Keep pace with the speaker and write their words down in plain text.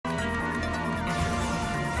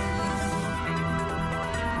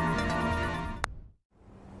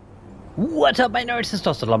What's up, my nerds? It's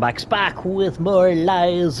ToastedLombax back with more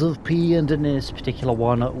Lies of P, and in this particular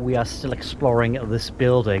one, we are still exploring this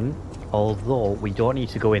building. Although, we don't need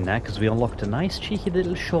to go in there because we unlocked a nice cheeky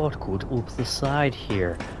little shortcut up the side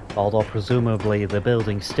here. Although, presumably, the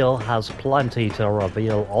building still has plenty to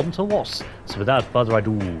reveal onto us. So without further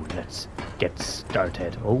ado, let's get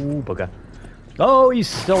started. Oh, bugger. Oh, he's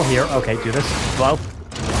still here. Okay, do this. Well,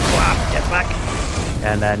 get back.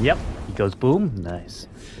 And then, yep, he goes boom. Nice.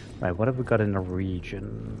 Right, what have we got in the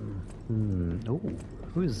region? Oh,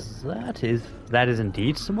 who's that? That is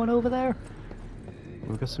indeed someone over there?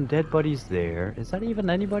 We've got some dead bodies there. Is that even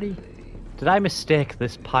anybody? Did I mistake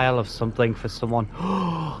this pile of something for someone?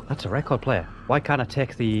 Oh, that's a record player. Why can't I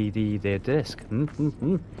take the disc?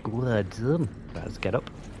 Good. Let's get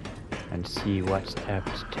up and see what's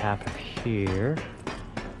tap here.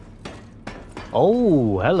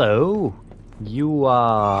 Oh, hello. You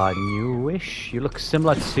are newish. You look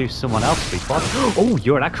similar to someone else we fought. Oh,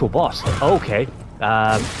 you're an actual boss. Okay.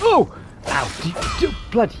 Oh! Ow.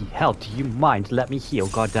 Bloody hell, do you mind? Let me heal,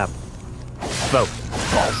 goddamn. Whoa.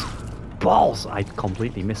 Balls. Balls! I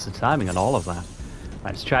completely missed the timing on all of that.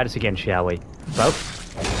 Right, let's try this again, shall we?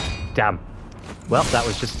 Both. Damn. Well, that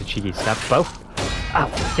was just a cheeky stab. Both. Ow.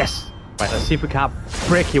 Yes. Right, let's see if we can't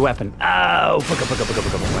break your weapon. Ow! Right,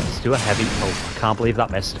 let's do a heavy. Oh, I can't believe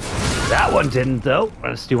that missed. That one didn't, though.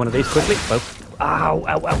 Let's do one of these quickly. Both. Ow, ow,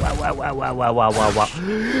 ow, ow, ow, ow, ow, ow, ow, ow, ow.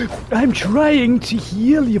 I'm trying to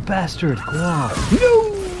heal you, bastard. No,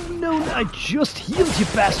 I just healed you,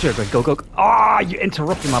 bastard. Right, go. Ah, you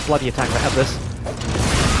interrupted my bloody attack. I have this.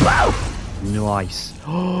 Wow. Nice.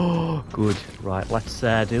 Oh, good. Right, let's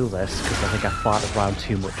do this, because I think I farted around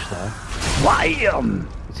too much there. Wham!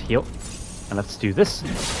 Let's heal. And let's do this.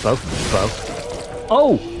 Both.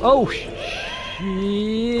 Oh, shit.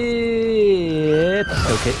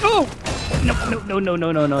 Okay. Oh! No.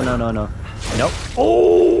 Nope.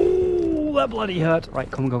 Oh, that bloody hurt. Right,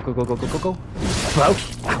 come on, go. Bro.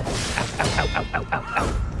 Ow.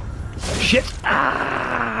 Shit.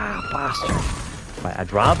 Ah, bastard. Right,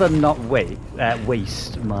 I'd rather not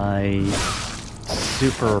waste my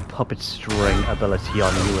super puppet string ability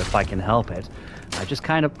on you if I can help it. I just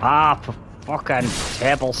kind of... for fucking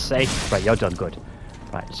table's sake. Right, you're done good.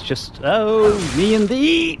 Right, it's just... Oh, me and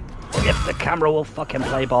thee! If the camera will fucking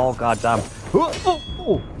play ball, goddamn.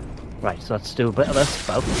 Oh. Right, so let's do a bit of this.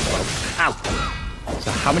 Both. Ow! So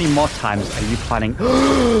how many more times are you planning...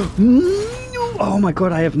 Oh my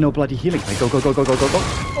god, I have no bloody healing. Right, go.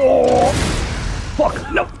 Oh! Fuck!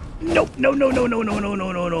 No!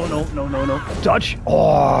 Dodge!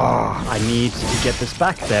 Oh! I need to get this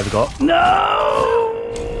back. There we go. No!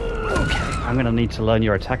 Okay, I'm gonna need to learn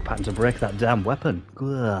your attack pattern to break that damn weapon.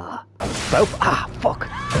 Ugh. Both. Ah, fuck.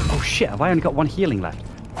 Oh shit, have I only got one healing left?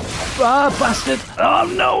 Ah, bastard. Oh,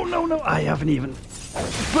 no. I haven't even...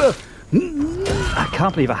 I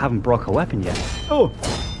can't believe I haven't broke a weapon yet. Oh.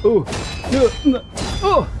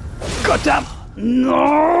 Goddamn.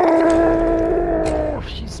 No.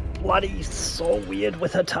 She's bloody so weird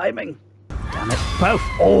with her timing. Damn it. Both.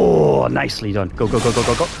 Oh, nicely done. Go. No,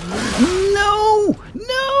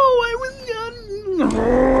 I was...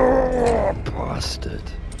 Bastard.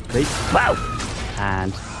 Great. Wow.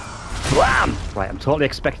 And blam! Right, I'm totally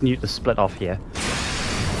expecting you to split off here.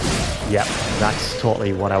 Yep, that's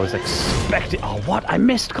totally what I was expecting. Oh, what? I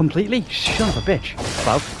missed completely? Son of a bitch.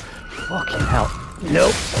 Wow. Fucking hell.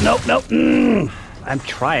 Nope. I'm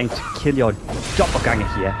trying to kill your doppelganger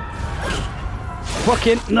here.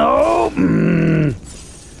 Fucking no!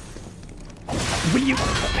 Will you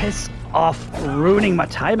piss off ruining my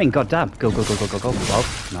timing? Goddamn. Go. Wow.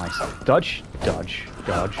 Nice. Dodge.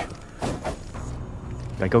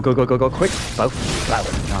 Right, go, quick. Both.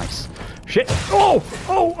 Nice. Shit. Oh!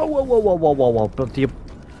 Whoa.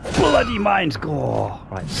 Bloody mind. Go.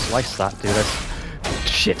 Right, slice that. Do this.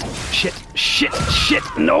 Shit.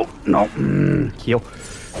 No. Heal.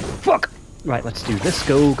 Fuck. Right, let's do this.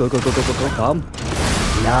 Go.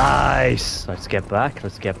 Nice. Let's get back.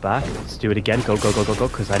 Let's do it again. Go.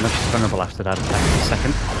 Because I know she's vulnerable after that attack in a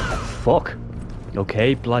second. Fuck.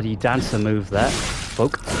 Okay, bloody dancer move there.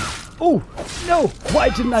 Fuck. Oh, no! Why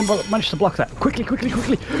didn't I manage to block that? Quickly!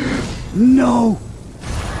 No!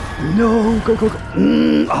 Go!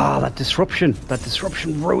 That disruption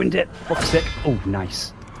ruined it. Fuck's sake. Oh,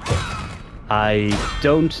 nice. I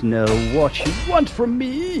don't know what you want from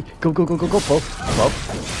me. Go. Both.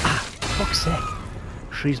 Fuck's sake.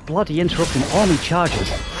 She's bloody interrupting all my charges.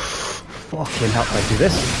 Fucking hell, I do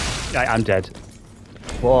this. I'm dead.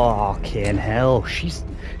 Fucking hell. She's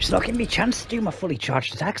not giving me a chance to do my fully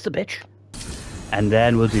charged attacks, the bitch. And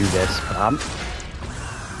then we'll do this.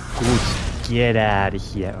 Good Get out of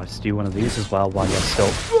here. Let's do one of these as well while you're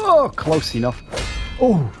still close enough.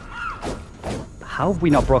 Oh! How have we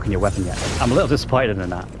not broken your weapon yet? I'm a little disappointed in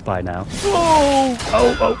that by now. Oh!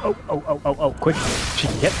 Oh! Quick.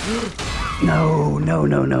 Cheeky hit. No! No!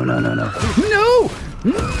 No!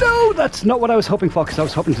 That's not what I was hoping for, because I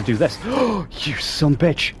was hoping to do this. You son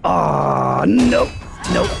bitch. Ah, no!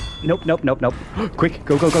 Nope. Quick,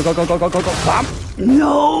 go. Bam!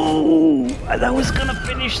 No! That was gonna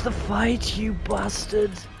finish the fight, you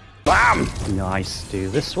bastard. Bam! Nice. Do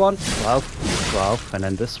this one. 12. And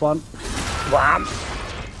then this one. Bam!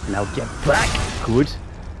 Now get back. Good.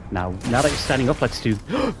 Now that you're standing up, let's do...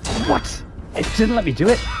 What? It didn't let me do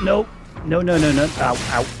it. No.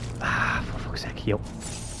 Ow. Ah, for fuck's sake. Yo.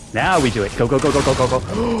 Now we do it. Go.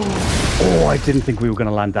 Oh, I didn't think we were going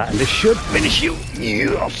to land that, and this should finish you.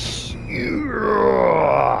 Yes.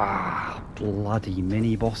 Bloody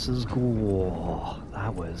mini bosses. Go.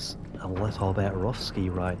 That was a little bit rough-ski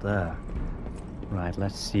right there. Right,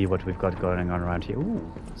 let's see what we've got going on around here.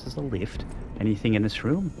 Ooh, this is a lift. Anything in this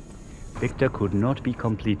room? Victor could not be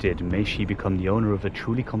completed. May she become the owner of a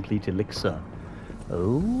truly complete elixir.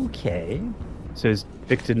 Okay. So is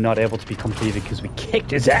Victor not able to be completed because we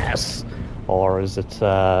kicked his ass? Or is it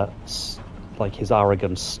like his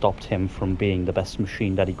arrogance stopped him from being the best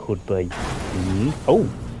machine that he could be? Oh!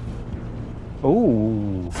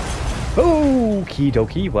 Okie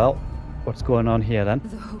dokie. Well, what's going on here then?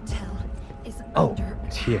 The hotel is under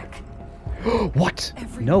it's here. attack. What?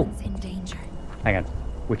 Everyone's in danger. Hang on.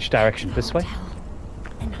 Which direction? This way?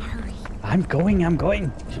 And hurry. I'm going.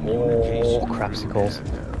 Oh, crapsicles.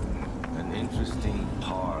 An interesting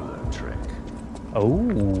parlor trick.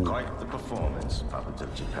 Oh. Quite the performance, Papa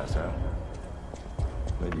Geppetto.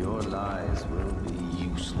 But your lies will be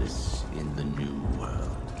useless in the new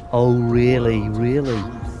world. Oh, really?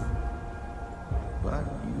 But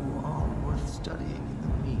you are worth studying in the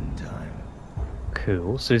meantime.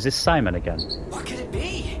 Cool. So is this Simon again? What could it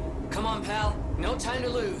be? Come on, pal. No time to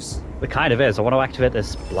lose. It kind of is. I want to activate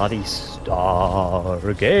this bloody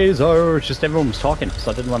stargazer. It's just everyone was talking,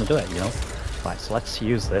 so I didn't want to do it, you know? Right, so let's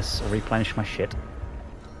use this, replenish my shit.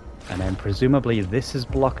 And then presumably this is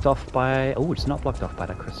blocked off by... Oh, it's not blocked off by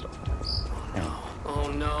that crystal.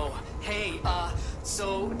 Oh no. Hey,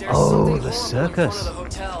 so there's the something horrible circus. in front of the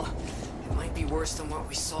hotel. It might be worse than what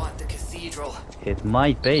we saw at the cathedral. It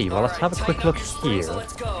might be. Well, let's have a quick look here.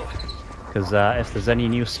 Let's go. Because if there's any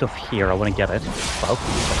new stuff here, I want to get it. Wow,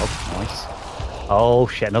 nice. Oh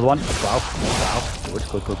shit, another one. Wow. Good.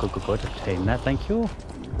 Obtain that, thank you.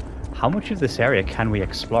 How much of this area can we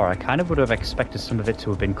explore? I kind of would have expected some of it to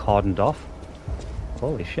have been cordoned off.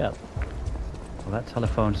 Holy shit. Well, that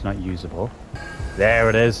telephone's not usable. There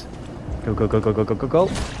it is. Go.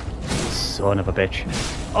 Son of a bitch.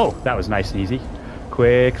 Oh, that was nice and easy.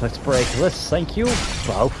 Quick, let's break this, thank you.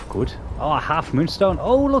 Wow, good. Oh, a half moonstone.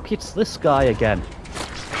 Oh, look, it's this guy again.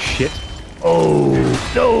 Shit. Oh,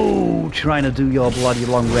 no! Trying to do your bloody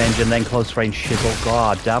long range and then close range shizzle.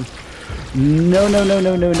 God damn. No.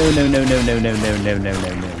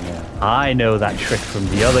 I know that trick from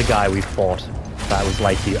the other guy we fought. That was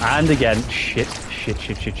like you. And again, shit.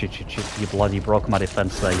 You bloody broke my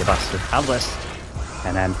defense there, you bastard. Have this.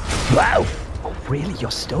 And then, wow! Oh, really?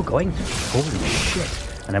 You're still going? Holy shit.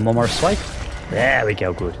 And then one more swipe. There we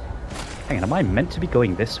go, good. Hang on, am I meant to be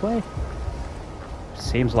going this way?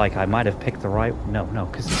 Seems like I might have picked the right... No,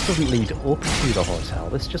 because this doesn't lead up to the hotel.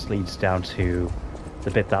 This just leads down to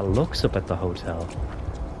the bit that looks up at the hotel.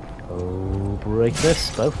 Oh, break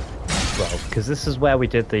this, both. Well, because this is where we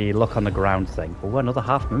did the look on the ground thing. Oh, another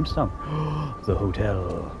half moonstone. The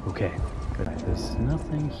hotel. Okay, good. There's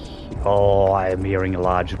nothing here. Oh, I am hearing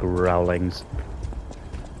large growlings.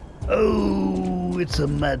 Oh, it's a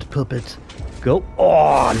mad puppet. Go.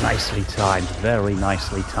 Oh, nicely timed. Very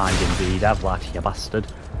nicely timed indeed. Have that, you bastard.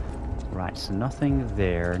 Right, so nothing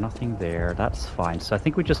there. That's fine. So I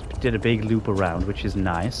think we just did a big loop around, which is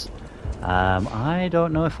nice. I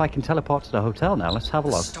don't know if I can teleport to the hotel now. Let's have a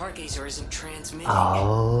look. The Stargazer isn't transmitting.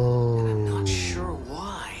 Oh. I'm not sure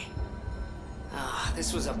why.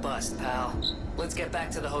 This was a bust, pal. Let's get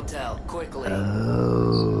back to the hotel, quickly.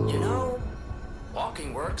 Oh. You know,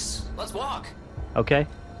 walking works. Let's walk. Okay.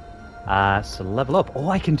 So level up. Oh,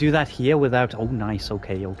 I can do that here without... Oh, nice.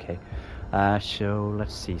 Okay. So,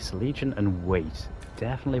 let's see. So Legion and wait.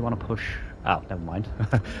 Definitely want to push... Oh, never mind.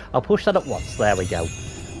 I'll push that at once. There we go.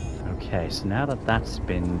 Okay, so now that that's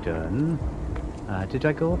been done... did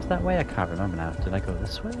I go up that way? I can't remember now. Did I go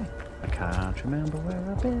this way? I can't remember where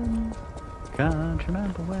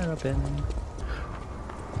I've been.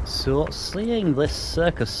 So, seeing this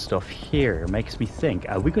circus stuff here makes me think,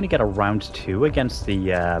 are we going to get a round 2 against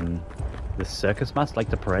the The circus mask, like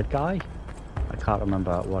the parade guy? I can't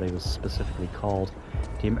remember what he was specifically called.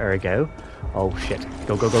 Team Ergo. Oh shit.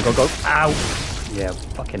 Go, go, go, go, go. Ow! Yeah,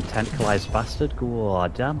 fucking tentaclized bastard.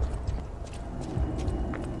 God damn.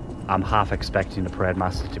 I'm half expecting the parade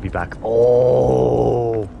master to be back.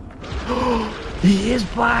 Oh! He is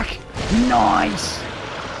back! Nice!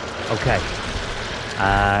 Okay.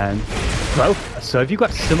 And... Well, so have you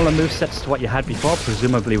got similar movesets to what you had before?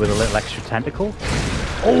 Presumably with a little extra tentacle?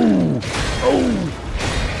 Oh! Oh!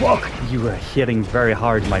 Fuck! You were hitting very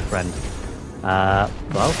hard, my friend.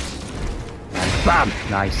 Well. And bam!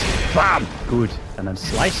 Nice. Bam! Good. And then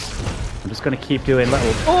slice. I'm just gonna keep doing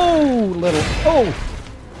little... Oh! Little... Oh!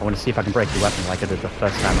 I want to see if I can break your weapon like I did the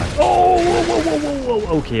first time. Oh! Whoa, whoa, whoa, whoa,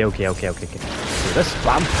 whoa! Okay. Do this.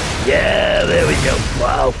 Bam! Yeah! There we go.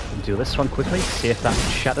 Wow! Do this one quickly. See if that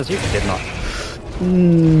shatters you. It did not.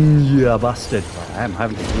 Yeah, bastard. I am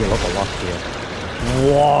having to heal up a lot here.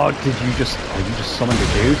 What did you just... Oh, you just summoned a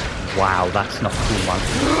dude? Wow, that's not cool, man.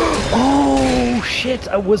 Oh, shit.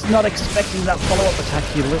 I was not expecting that follow-up attack,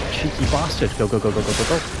 you little cheeky bastard. Go, go, go, go, go, go,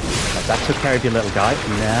 go. Right, that took care of your little guy.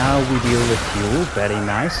 Now we deal with you. Very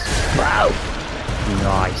nice. Wow.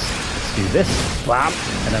 Nice. Let's do this. Bam.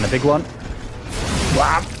 And then a big one.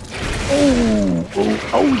 Bam.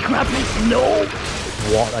 Oh, he grabbed me. No.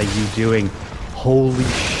 What are you doing? Holy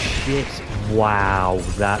shit. Wow,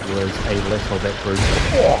 that was a little bit brutal.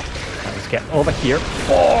 Oh, let's get over here.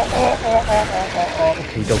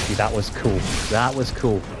 Okay, dokie, that was cool. That was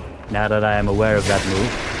cool. Now that I am aware of that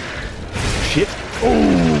move. Shit.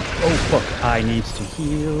 Oh, fuck. I need to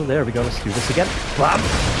heal. There we go. Let's do this again. Bam.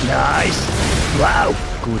 Nice. Wow.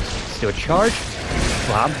 Good. Let's do a charge.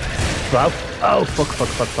 Bam. Bam. Oh, fuck.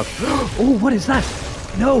 Oh, what is that?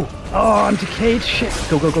 No. Oh, I'm decayed. Shit.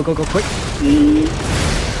 Go, quick.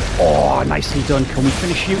 Oh, nicely done. Can we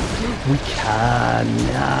finish you? We can.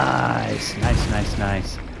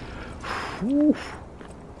 Nice. Whew.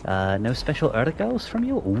 No special articles from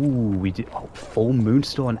you? Ooh, we do. Oh, full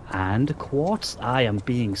moonstone and quartz. I am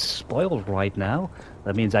being spoiled right now.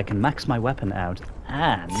 That means I can max my weapon out.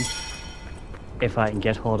 And if I can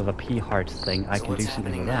get hold of a P-heart thing, I can do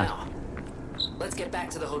something with that. Now? Let's get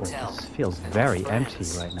back to the hotel. Oh, this feels very empty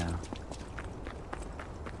right now.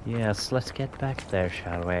 Yes, let's get back there,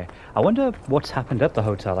 shall we? I wonder what's happened at the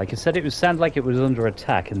hotel. Like I said, it sounded like it was under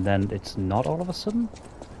attack, and then it's not all of a sudden.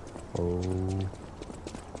 Oh,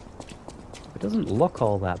 it doesn't look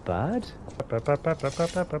all that bad.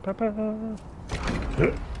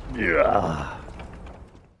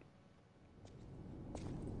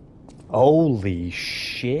 Holy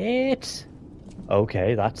shit!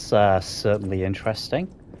 Okay, that's certainly interesting.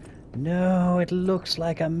 No, it looks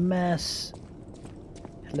like a mess.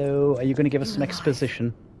 Hello, are you going to give us some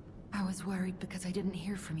exposition? I was worried because I didn't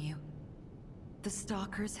hear from you. The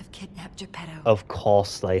stalkers have kidnapped Geppetto. Of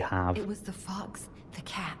course they have. It was the fox, the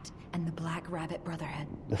cat, and the Black Rabbit Brotherhood.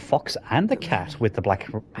 The fox and the cat with the black...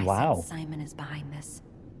 Wow. I sense Simon is behind this.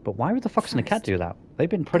 But why would the fox and the cat do that? They've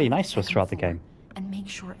been pretty nice to us throughout the game. And make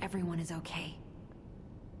sure everyone is okay.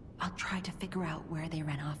 I'll try to figure out where they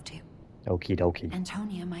ran off to. Okie dokie.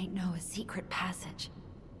 Antonia might know a secret passage.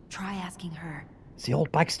 Try asking her. Is the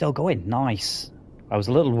old bag still going? Nice. I was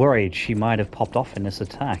a little worried she might have popped off in this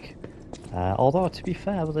attack. Although, to be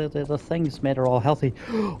fair, the things made her all healthy.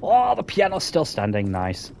 Oh, the piano's still standing.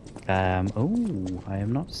 Nice. Oh, I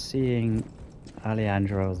am not seeing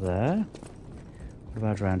Alejandro there. What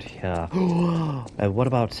about around here? What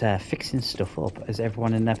about fixing stuff up? Is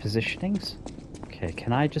everyone in their positionings? Okay,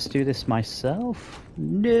 can I just do this myself?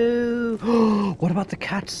 No! What about the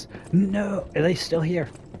cats? No! Are they still here?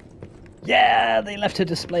 Yeah! They left her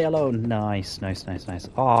display alone. Nice.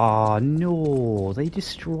 Oh no! They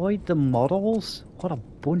destroyed the models? What a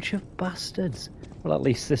bunch of bastards. Well, at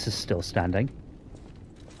least this is still standing.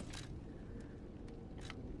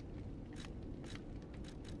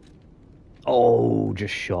 Oh,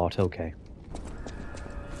 just short. Okay.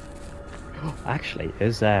 Actually,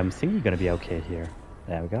 is thingy gonna be okay here?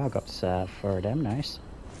 There we go. I got for them. Nice.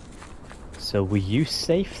 So were you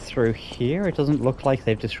safe through here? It doesn't look like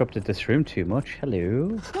they've disrupted this room too much.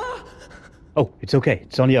 Hello. Oh, it's okay.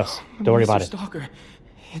 It's only us. Don't worry about it. Stalker,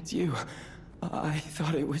 it's you. I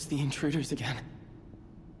thought it was the intruders again.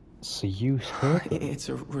 So you heard? It's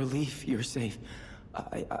a relief you're safe.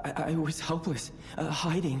 I was helpless,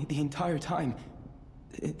 hiding the entire time.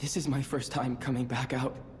 This is my first time coming back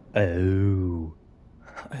out. Oh.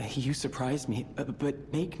 You surprised me,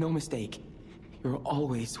 but make no mistake. You're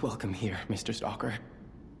always welcome here, Mr. Stalker.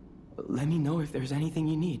 Let me know if there's anything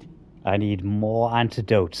you need. I need more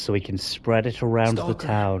antidotes so we can spread it around Stalker, the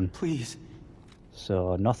town. Please,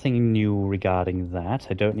 So nothing new regarding that.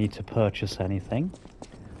 I don't need to purchase anything.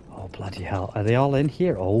 Oh, bloody hell. Are they all in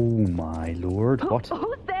here? Oh, my lord. What?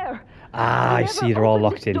 Who's there? Ah, I see. They're all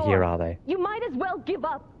locked in here, are they? You might as well give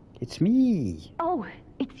up. It's me. Oh,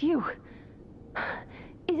 it's you.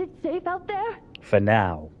 Is it safe out there? For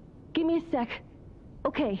now. Give me a sec.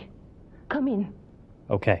 Okay, come in.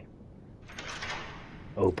 Okay.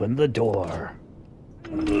 Open the door.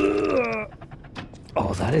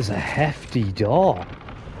 Oh, that is a hefty door.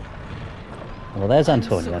 Well, there's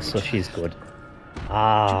Antonia, so she's good.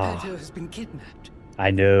 Ah. Geppetto has been kidnapped.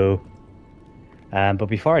 I know. But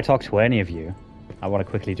before I talk to any of you, I want to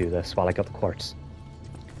quickly do this while I got the quartz.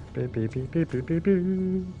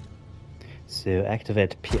 So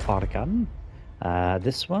activate PR gun.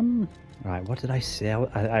 This one. Right, what did I say?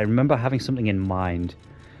 I remember having something in mind.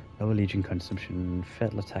 Lower Legion consumption,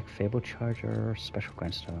 fatal attack, Fable Charger, special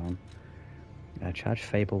grindstone. Charge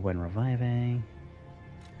Fable when reviving.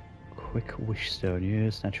 Quick Wish Stone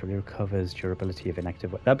use, naturally recovers durability of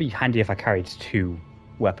inactive. That'd be handy if I carried 2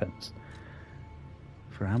 weapons.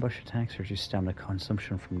 For ambush attacks, reduce stamina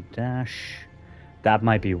consumption from dash. That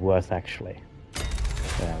might be worth actually.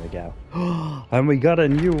 There we go. And we got a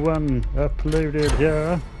new one uploaded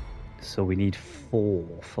here. So we need 4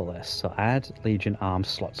 for this. So add Legion arm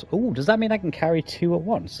slots. Oh, does that mean I can carry 2 at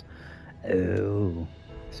once? Oh.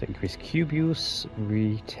 So increase cube use,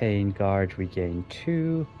 retain guard, regain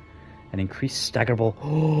 2, and increase staggerable.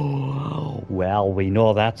 Oh, well, we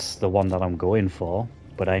know that's the one that I'm going for.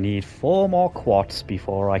 But I need 4 more quartz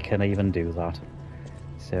before I can even do that.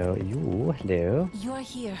 So, you, hello. You're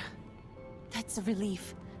here. That's a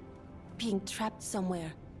relief. Being trapped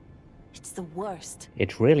somewhere. It's the worst.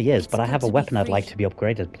 It really is, It's but I good have a to be weapon I'd free. like to be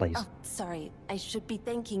upgraded, please. Oh, sorry. I should be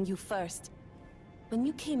thanking you first. When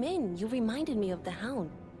you came in, you reminded me of the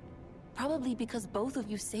Hound. Probably because both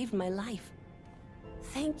of you saved my life.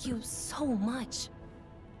 Thank you so much.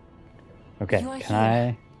 Okay, You're can here.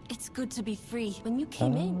 I... It's good to be free. When you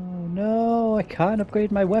came in, Oh, no, I can't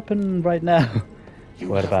upgrade my weapon right now.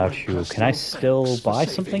 What about you? Can I still buy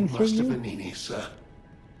something through Master you? Vanini, sir.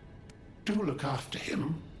 Do look after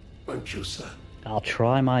him, won't you, sir? I'll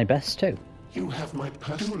try my best to. You have my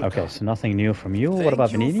personal. Okay, so nothing new from you. What about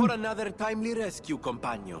Thank you for Vanini? another timely rescue,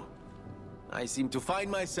 companion. I seem to find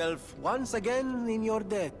myself once again in your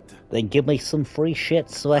debt. Then give me some free shit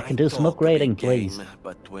so I can do some talk a upgrading, big please. game,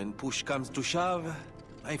 but when push comes to shove,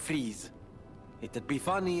 I freeze. It'd be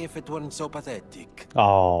funny if it weren't so pathetic.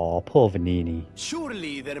 Oh, poor Vanini.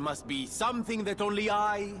 Surely there must be something that only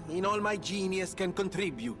I, in all my genius, can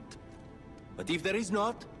contribute. But if there is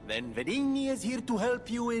not, then Venigni is here to help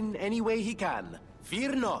you in any way he can.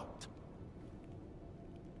 Fear not.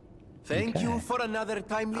 Thank Okay. you for another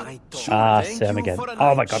timely... Ah, Thank Sam you again. for a Oh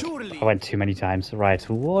night. my god, Surely. I went too many times. Right,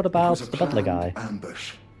 what about the butler guy?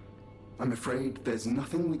 Ambush. I'm afraid there's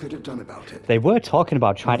nothing we could have done about it. They were talking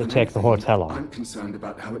about trying to More than take the anything, hotel on. I'm concerned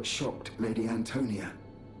about how it shocked Lady Antonia.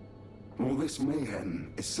 All this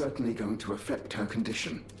mayhem is certainly going to affect her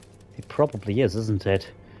condition. It probably is, isn't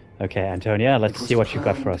it? Okay, Antonia, let's It was see what you've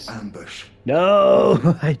got for planned us. Ambush.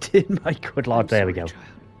 No, I did my good lord. There we go. Child.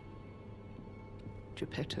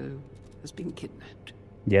 Geppetto has been kidnapped.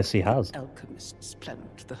 Yes, he has. Alchemists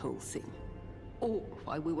planned the whole thing. All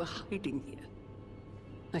while we were hiding here.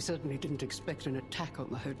 I certainly didn't expect an attack on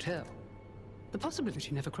the hotel. The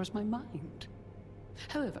possibility never crossed my mind.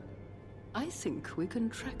 However, I think we can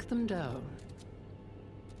track them down.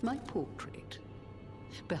 My portrait.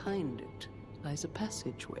 Behind it lies a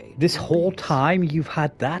passageway. This to the whole base. time you've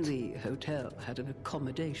had that? The hotel had an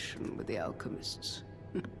accommodation with the alchemists.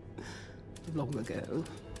 Long ago.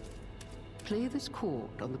 Play this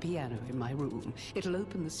chord on the piano in my room. It'll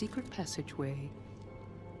open the secret passageway,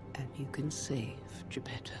 and you can save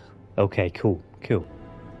Geppetto. Okay, cool, cool.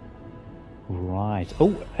 Right.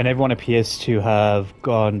 Oh, and everyone appears to have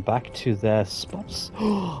gone back to their spots.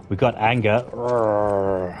 We got anger.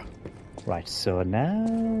 Roar. Right, so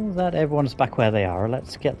now that everyone's back where they are,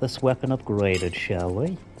 let's get this weapon upgraded, shall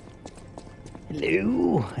we?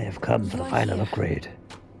 Hello, I have come for the You're final here. upgrade.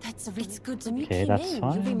 it's good to meet Okay, you. that's You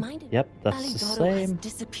fine. reminded Yep, that's the Alidoro has same.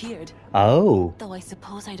 disappeared. Oh, Though I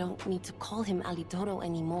suppose I don't need to call him Alidoro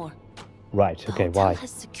anymore. right, The okay, hotel why?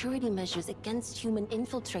 has security measures against human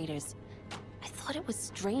infiltrators. I thought it was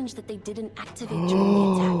strange that they didn't activate during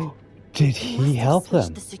the attack. Did They he must have help switched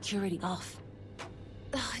them? the security off.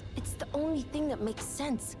 Ugh, it's the only thing that makes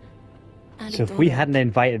sense. So if we Alidoro, hadn't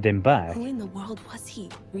invited him back, who in the world was he,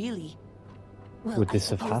 really? Well, Would this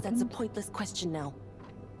I have suppose that's a happened? pointless question now.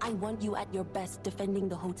 I want you at your best defending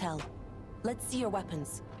the hotel. Let's see your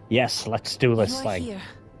weapons. yes, let's do this You're thing. here.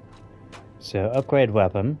 So upgrade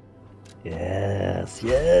weapon. Yes,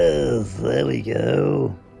 yes, there we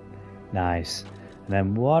go. Nice. And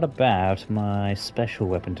then what about my special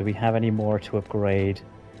weapon? Do we have any more to upgrade?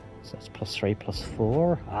 So that's +3,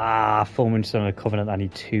 +4. Ah, Foreman Son of the Covenant, I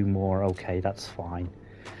need 2 more. Okay, that's fine.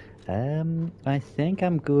 I think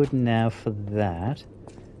I'm good now for that.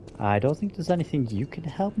 I don't think there's anything you can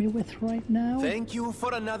help me with right now. Thank you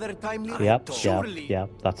for another timely Yep, Surely.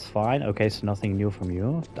 yep, that's fine. Okay, so nothing new from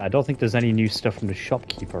you. I don't think there's any new stuff from the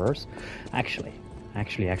shopkeepers. Actually,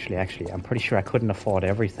 I'm pretty sure I couldn't afford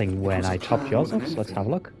everything when I topped yours up, so let's have a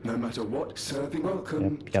look. No matter what, serving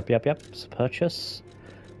welcome. Yep. So purchase.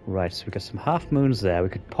 Right, so we got some half moons there. We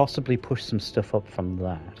could possibly push some stuff up from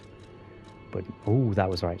that. But, oh, that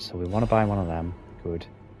was right. So we want to buy one of them. Good.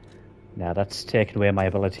 Now that's taken away my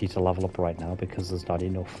ability to level up right now because there's not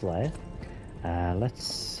enough there.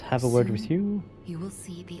 Let's have a word with you. You will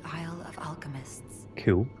see the Isle of Alchemists.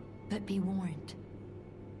 Cool. But be warned,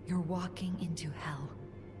 you're walking into hell.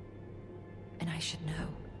 And I should know.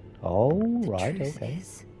 Oh, the right, truth okay.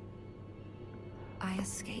 Is, I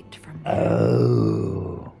escaped from there.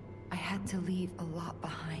 Oh. I had to leave a lot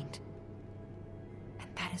behind. And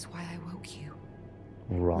that is why I woke you.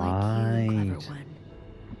 Right. Like you, clever one.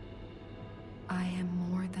 I am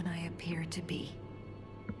more than I appear to be.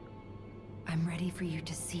 I'm ready for you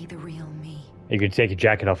to see the real me. You can take your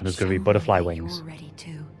jacket off and there's going to be butterfly wings. You're ready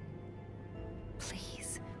too.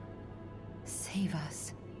 Please, save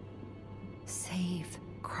us. Save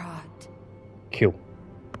Krot. Cool.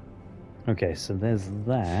 Okay, so there's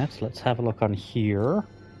that. Let's have a look on here.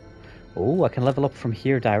 Oh, I can level up from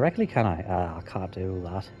here directly, can I? Ah, I can't do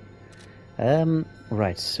that.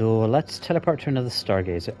 Right, so let's teleport to another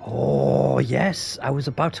Stargazer. Oh, yes, I was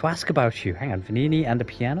about to ask about you. Hang on, Vanini and the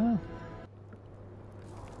piano?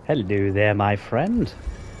 Hello there, my friend.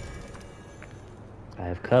 I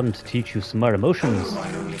have come to teach you some more emotions. Hello,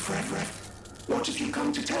 my only friend. What have you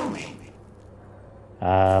come to tell me?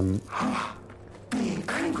 Being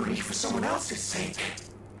angry for someone else's sake.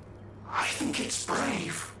 I think it's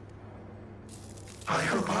brave. I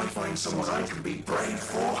hope I find someone I can be brave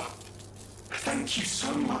for. Thank you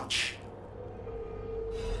so much.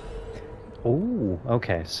 Oh,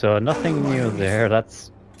 okay, so nothing new there.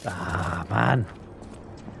 That's... Ah, man.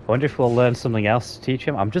 I wonder if we'll learn something else to teach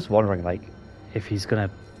him. I'm just wondering, like, if he's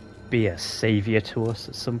gonna be a savior to us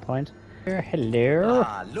at some point. Hello.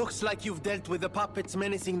 Ah, looks like you've dealt with the puppets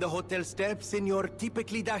menacing the hotel steps in your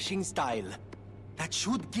typically dashing style. That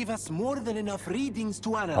should give us more than enough readings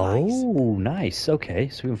to analyze. Oh, nice. Okay,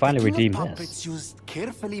 so we can finally redeem puppets this. used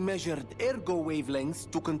carefully measured ergo wavelengths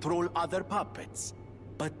to control other puppets.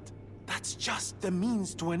 But that's just the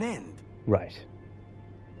means to an end. Right.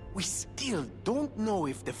 We still don't know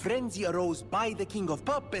if the frenzy arose by the King of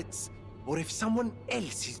Puppets, or if someone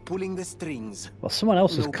else is pulling the strings. Well, someone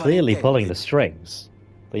else is clearly pulling the strings.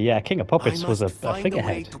 But yeah, King of Puppets was a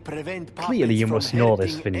figurehead. Clearly you must know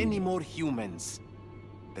this, Vinny. Any more humans.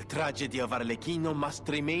 The tragedy of Arlecchino must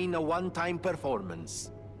remain a one-time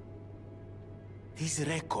performance. These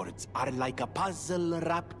records are like a puzzle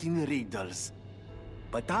wrapped in riddles.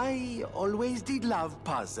 But I always did love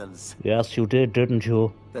puzzles. Yes, you did, didn't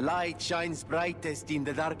you? The light shines brightest in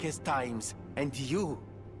the darkest times, and you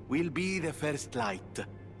will be the first light.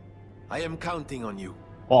 I am counting on you.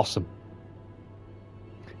 Awesome.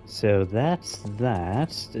 So that's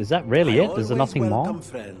that. Is that really it? Is there nothing more?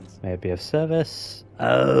 Friends. Maybe of service.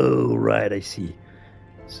 Oh, right, I see.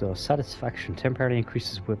 So satisfaction temporarily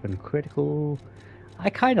increases weapon critical. I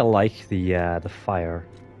kind of like the fire.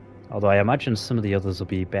 Although I imagine some of the others will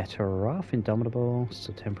be better off. Indomitable,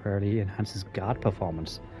 so temporarily enhances guard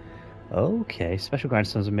performance. Okay, special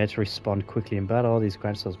grindstones are made to respond quickly in battle. These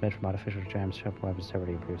grindstones made from artificial gems, sharp weapons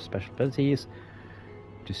temporarily improve special abilities.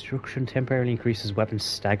 Destruction temporarily increases weapon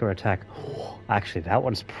stagger attack. Actually, that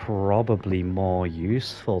one's probably more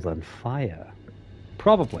useful than fire.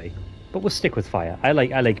 Probably, but we'll stick with fire. I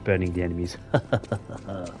like burning the enemies.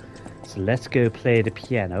 So let's go play the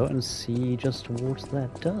piano and see just what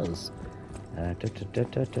that does. It's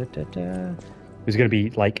going to be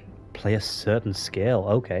like play a certain scale.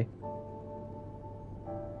 Okay.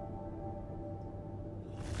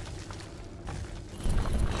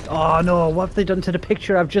 Oh no, what have they done to the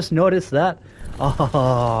picture? I've just noticed that.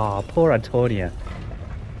 Oh, poor Antonia.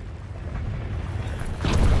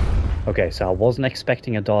 Okay, so I wasn't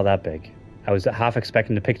expecting a door that big. I was half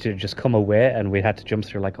expecting the picture to just come away and we had to jump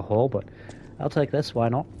through like a hole, but I'll take this, why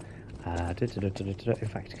not? In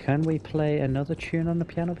fact, can we play another tune on the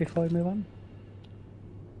piano before we move on?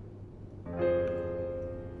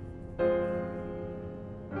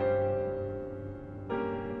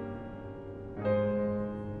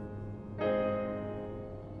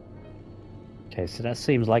 Okay, so that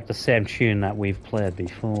seems like the same tune that we've played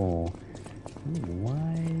before. Ooh,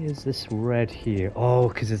 why is this red here? Oh,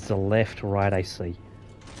 because it's the left, right, I see.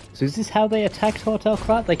 So is this how they attacked Hotel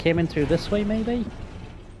Krat? They came in through this way, maybe?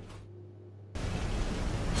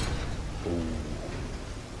 Ooh.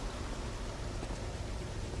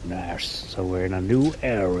 Nice. So we're in a new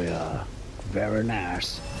area. Very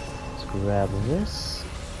nice. Let's grab this.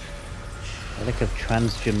 I like a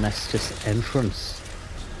transgymnestis entrance.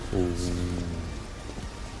 Ooh.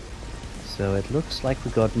 So it looks like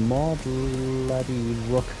we got more bloody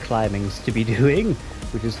rock climbings to be doing,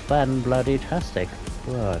 which is fun bloody tastic.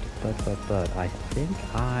 But I think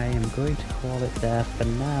I am going to call it there for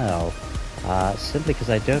now. Simply because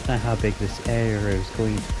I don't know how big this area is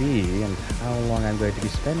going to be and how long I'm going to be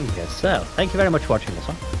spending here. So, thank you very much for watching this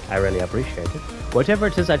one. I really appreciate it. Whatever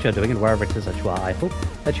it is that you're doing and wherever it is that you are, I hope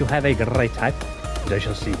that you have a great time. And I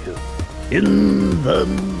shall see you in the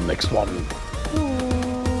next one.